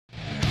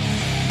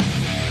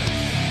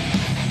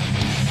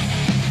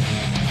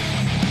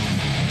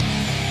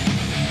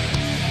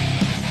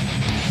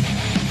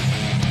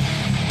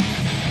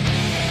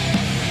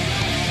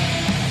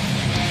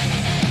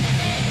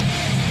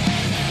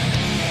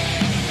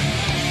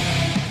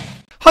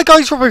Hi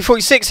guys,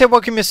 Robbo46 here,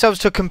 welcome yourselves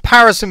to a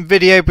comparison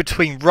video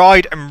between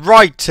Ride and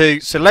Ride 2.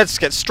 So let's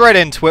get straight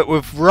into it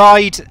with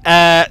Ride.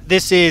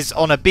 This is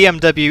on a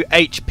BMW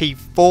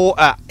HP4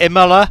 at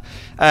Imola.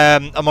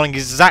 I'm on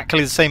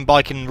exactly the same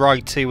bike in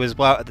Ride 2 as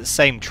well, at the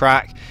same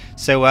track.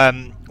 So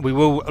we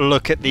will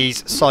look at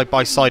these side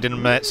by side in a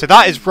minute. So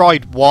that is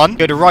Ride 1.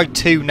 Go to Ride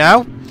 2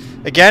 now.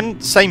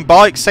 Again, same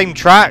bike, same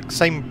track,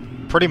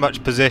 same pretty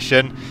much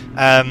position.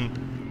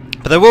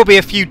 But there will be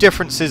a few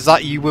differences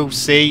that you will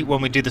see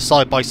when we do the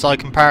side-by-side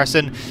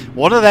comparison.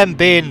 One of them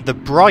being the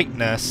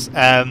brightness.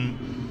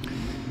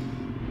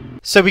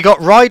 So we got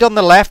Ride on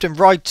the left and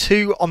Ride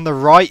 2 on the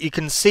right. You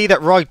can see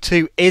that Ride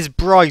 2 is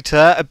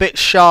brighter, a bit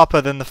sharper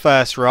than the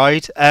first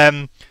Ride.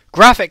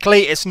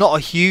 Graphically, it's not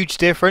a huge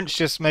difference,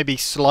 just maybe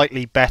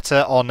slightly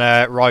better on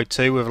Ride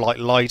 2 with like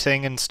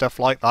lighting and stuff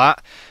like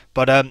that.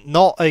 But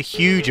not a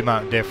huge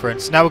amount of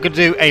difference. Now we're going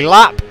to do a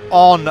lap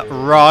on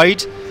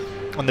Ride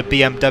on the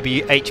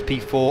BMW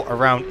HP4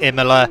 around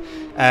Imola.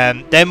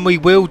 Then we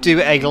will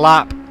do a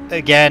lap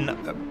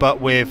again,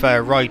 but with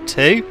Ride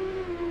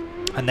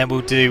 2. And then we'll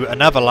do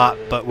another lap,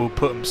 but we'll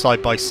put them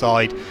side by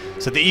side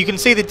so that you can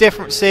see the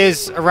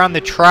differences around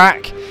the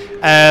track.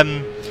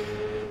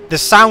 The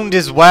sound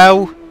as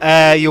well,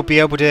 you'll be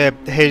able to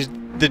hear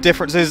the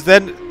differences.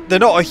 Then they're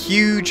not a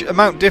huge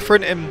amount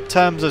different in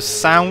terms of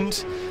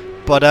sound,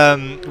 but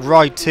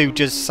Ride 2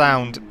 does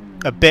sound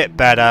a bit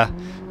better.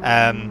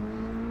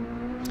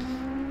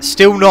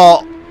 Still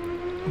not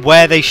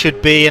where they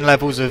should be in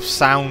levels of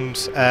sound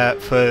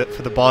for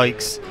the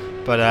bikes,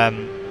 but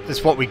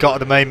it's what we got at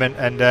the moment,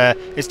 and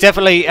it's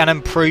definitely an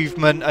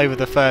improvement over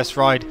the first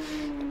Ride.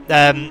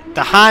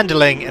 The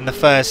handling in the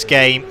first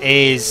game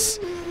it's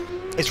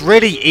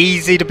really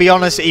easy, to be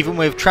honest, even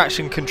with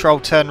traction control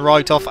turn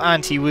right off,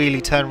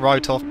 anti-wheelie turn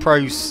right off,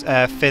 pro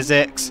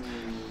physics.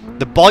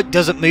 The bike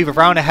doesn't move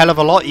around a hell of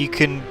a lot. You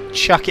can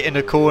chuck it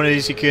into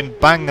corners, you can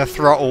bang the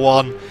throttle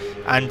on,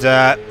 and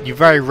you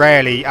very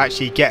rarely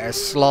actually get a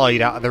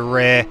slide out of the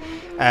rear.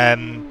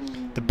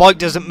 The bike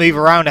doesn't move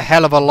around a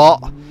hell of a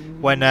lot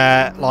when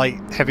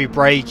like heavy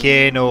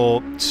braking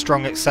or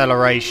strong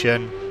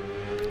acceleration.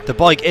 The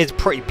bike is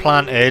pretty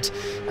planted.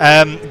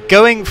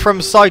 Going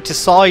from side to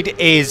side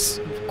is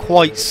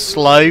quite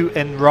slow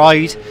in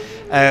Ride,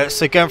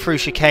 so going through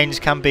chicanes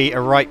can be a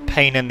right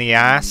pain in the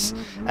ass.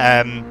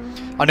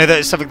 I know that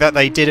it's something that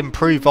they did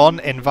improve on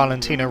in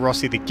Valentino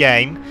Rossi the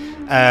game.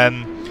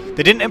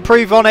 They didn't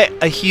improve on it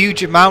a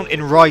huge amount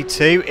in Ride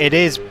 2. It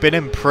has been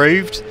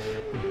improved,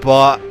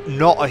 but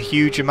not a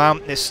huge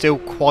amount. It's still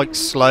quite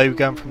slow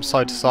going from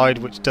side to side,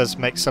 which does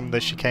make some of the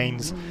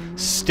chicanes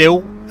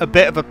still a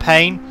bit of a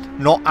pain.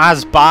 Not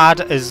as bad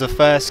as the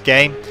first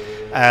game.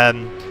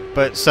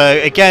 But so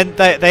again,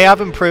 they have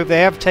improved.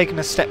 They have taken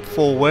a step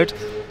forward.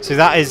 So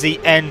that is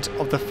the end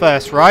of the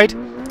first Ride.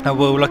 And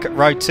we'll look at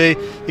Ride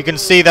 2. You can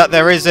see that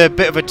there is a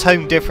bit of a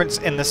tone difference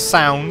in the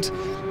sound.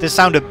 They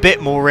sound a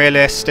bit more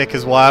realistic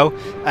as well.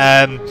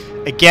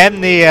 Again,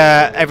 the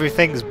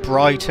everything's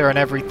brighter and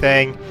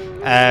everything.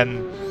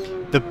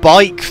 The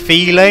bike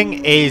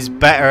feeling is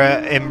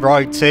better in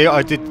Ride 2.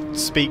 I did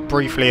speak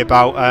briefly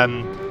about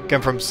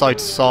going from side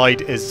to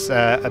side is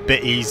a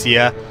bit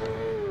easier.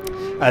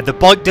 The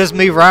bike does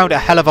move around a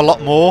hell of a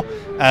lot more.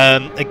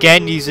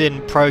 Again,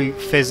 using pro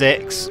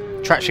physics,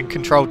 traction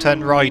control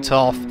turn right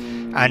off,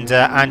 and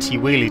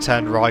anti-wheelie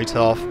turn right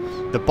off.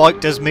 The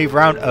bike does move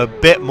around a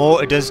bit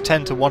more. It does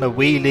tend to want to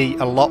wheelie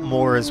a lot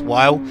more as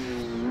well.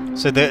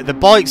 So the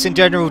bikes in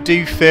general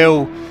do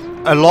feel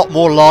a lot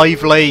more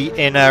lively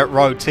in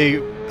Ride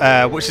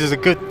 2, which is a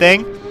good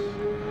thing.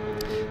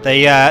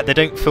 They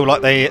don't feel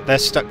like they're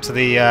stuck to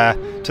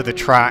the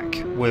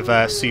track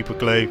with super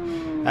glue.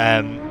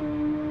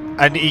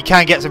 And you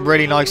can get some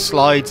really nice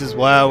slides as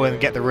well, and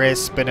get the rear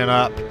spinning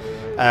up,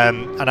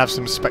 and have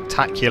some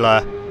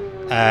spectacular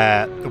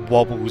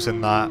wobbles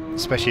in that,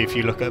 especially if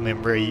you look at them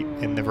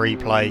in the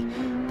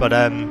replay. But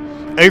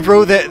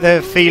overall,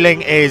 the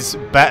feeling is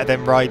better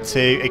than Ride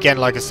 2. Again,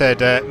 like I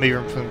said,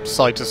 moving from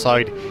side to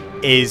side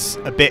is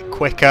a bit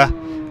quicker.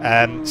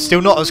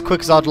 Still not as quick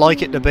as I'd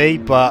like it to be,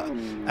 but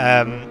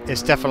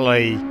it's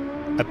definitely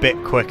a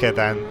bit quicker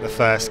than the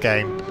first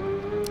game.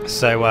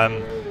 So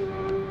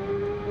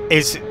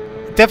it's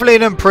definitely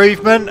an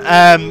improvement.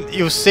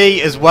 You'll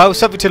see as well,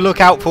 something to look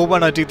out for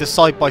when I do the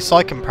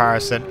side-by-side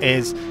comparison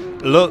is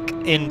look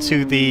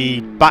into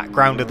the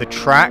background of the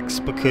tracks,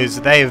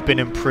 because they have been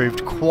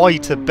improved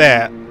quite a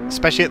bit,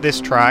 especially at this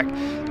track.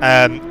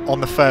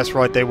 On the first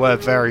Ride they were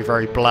very,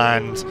 very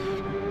bland,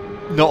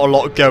 not a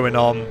lot going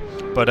on,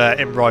 but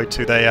in Ride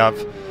 2 they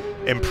have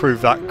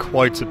improved that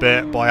quite a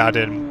bit by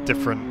adding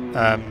different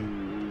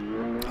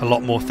a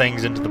lot more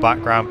things into the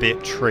background, be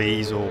it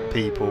trees or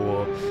people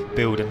or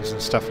buildings and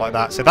stuff like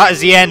that. So that is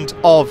the end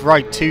of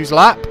Ride 2's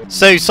lap.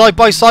 So side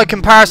by side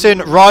comparison,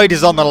 Ride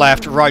is on the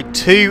left, Ride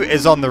 2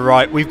 is on the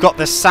right. We've got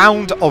the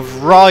sound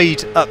of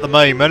Ride at the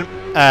moment,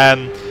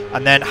 and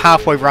then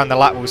halfway around the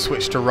lap we'll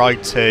switch to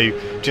Ride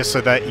 2, just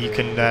so that you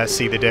can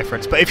see the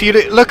difference. But if you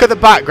look at the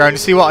background, you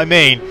see what I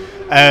mean.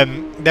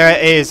 there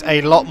is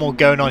a lot more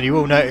going on. You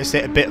will notice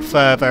it a bit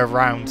further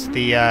around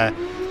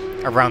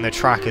the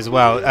track as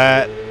well.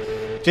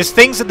 Just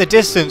things in the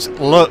distance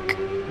look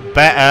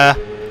better.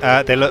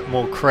 They look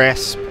more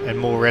crisp and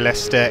more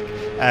realistic.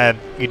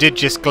 You did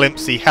just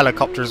glimpse the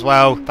helicopter as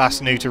well.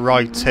 That's new to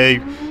Ride 2.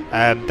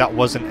 That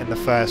wasn't in the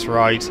first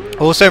ride.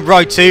 Also in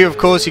Ride 2, of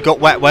course, you got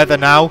wet weather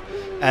now,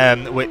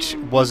 which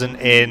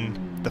wasn't in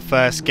the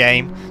first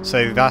game.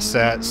 So that's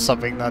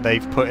something that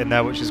they've put in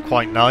there, which is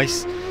quite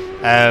nice.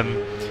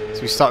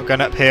 So we start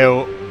going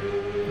uphill.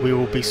 We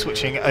will be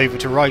switching over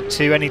to Ride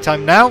 2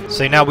 anytime now.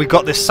 So now we've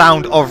got the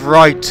sound of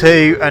Ride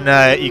 2,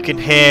 and you can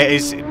hear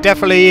it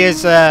definitely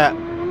is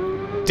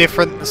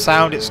different. The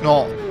sound, it's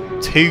not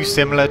too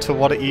similar to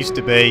what it used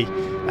to be.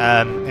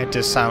 It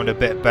does sound a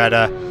bit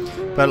better,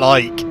 but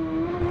like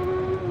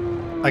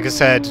I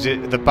said,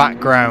 the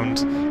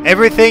background,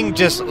 everything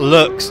just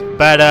looks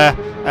better.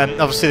 And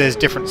obviously there's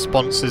different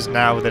sponsors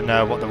now than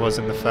what there was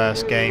in the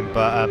first game,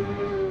 but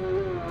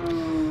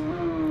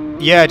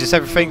yeah, just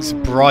everything's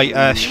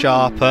brighter,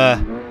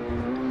 sharper.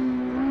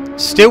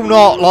 Still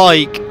not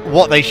like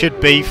what they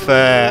should be for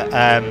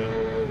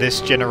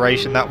this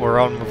generation that we're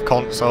on with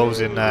consoles,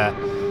 and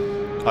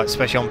like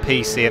especially on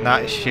PC, and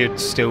that should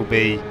still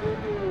be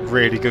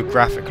really good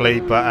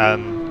graphically. But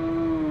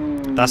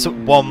that's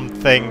one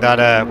thing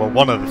that well,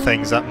 one of the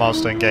things that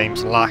Milestone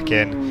Games lack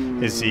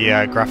in is the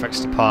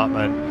graphics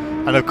department,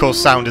 and of course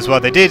sound as well.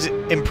 They did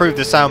improve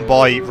the sound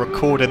by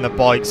recording the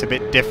bikes a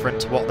bit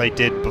different to what they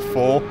did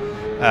before.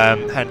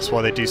 Hence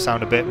why they do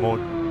sound a bit more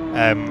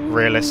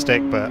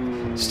realistic, but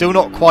still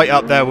not quite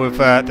up there with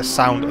the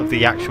sound of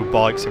the actual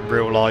bikes in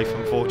real life,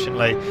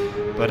 unfortunately.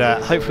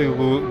 But hopefully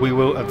we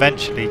will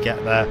eventually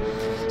get there.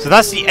 So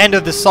that's the end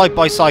of the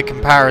side-by-side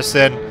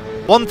comparison.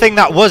 One thing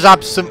that was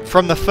absent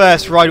from the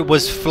first ride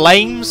was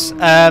flames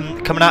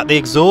coming out the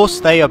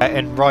exhaust. They are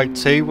in Ride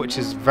 2, which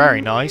is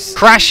very nice.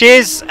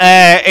 Crashes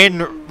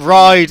in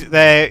Ride,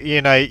 there,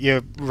 you know, your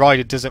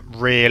rider doesn't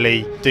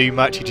really do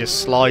much. He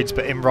just slides.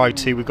 But in Ride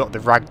 2, we've got the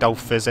ragdoll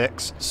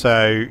physics,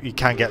 so you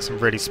can get some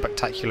really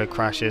spectacular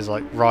crashes.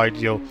 Like Ride,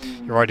 your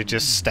rider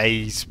just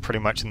stays pretty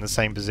much in the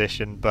same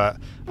position. But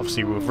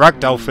obviously with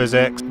ragdoll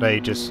physics, they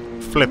just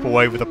flip all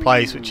over the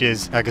place, which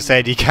is, like I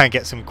said, you can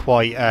get some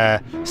quite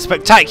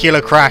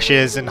spectacular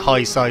crashes and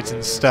high sides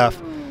and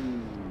stuff.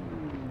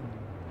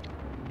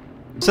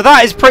 So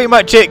that is pretty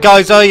much it,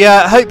 guys.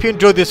 I hope you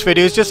enjoyed this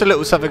video. It's just a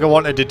little something I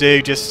wanted to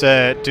do, just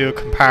do a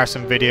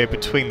comparison video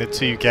between the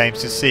two games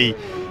to see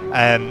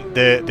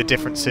the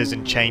differences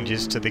and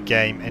changes to the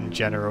game in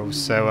general.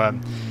 So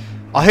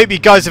I hope you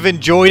guys have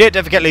enjoyed it.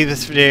 Don't forget to leave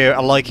this video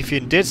a like if you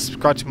did.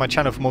 Subscribe to my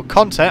channel for more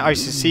content. I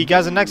shall see you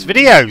guys in the next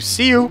video.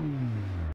 See you!